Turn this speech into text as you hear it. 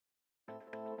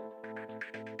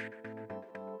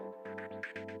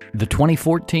The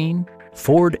 2014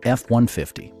 Ford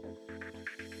F-150.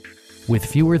 With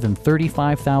fewer than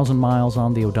 35,000 miles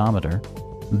on the odometer,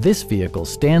 this vehicle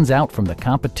stands out from the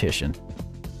competition.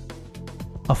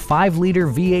 A 5-liter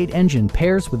V8 engine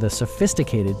pairs with a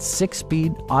sophisticated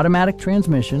 6-speed automatic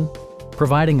transmission,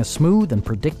 providing a smooth and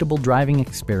predictable driving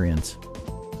experience.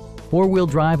 4-wheel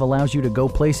drive allows you to go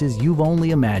places you've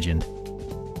only imagined.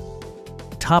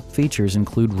 Top features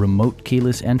include remote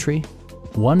keyless entry,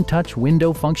 one-touch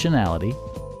window functionality,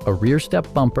 a rear step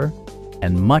bumper,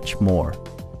 and much more.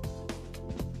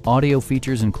 Audio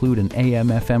features include an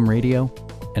AM/FM radio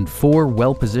and 4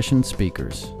 well-positioned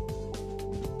speakers.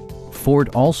 Ford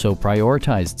also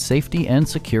prioritized safety and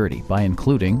security by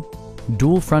including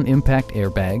dual front impact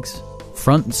airbags,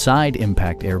 front and side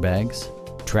impact airbags,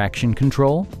 traction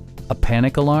control, a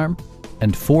panic alarm,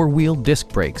 and 4-wheel disc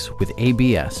brakes with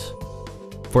ABS.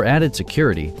 For added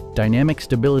security, dynamic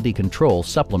stability control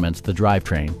supplements the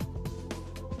drivetrain.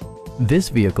 This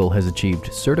vehicle has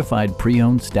achieved certified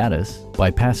pre-owned status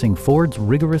by passing Ford's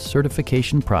rigorous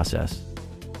certification process.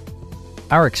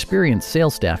 Our experienced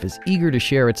sales staff is eager to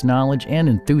share its knowledge and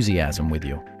enthusiasm with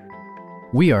you.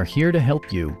 We are here to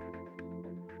help you.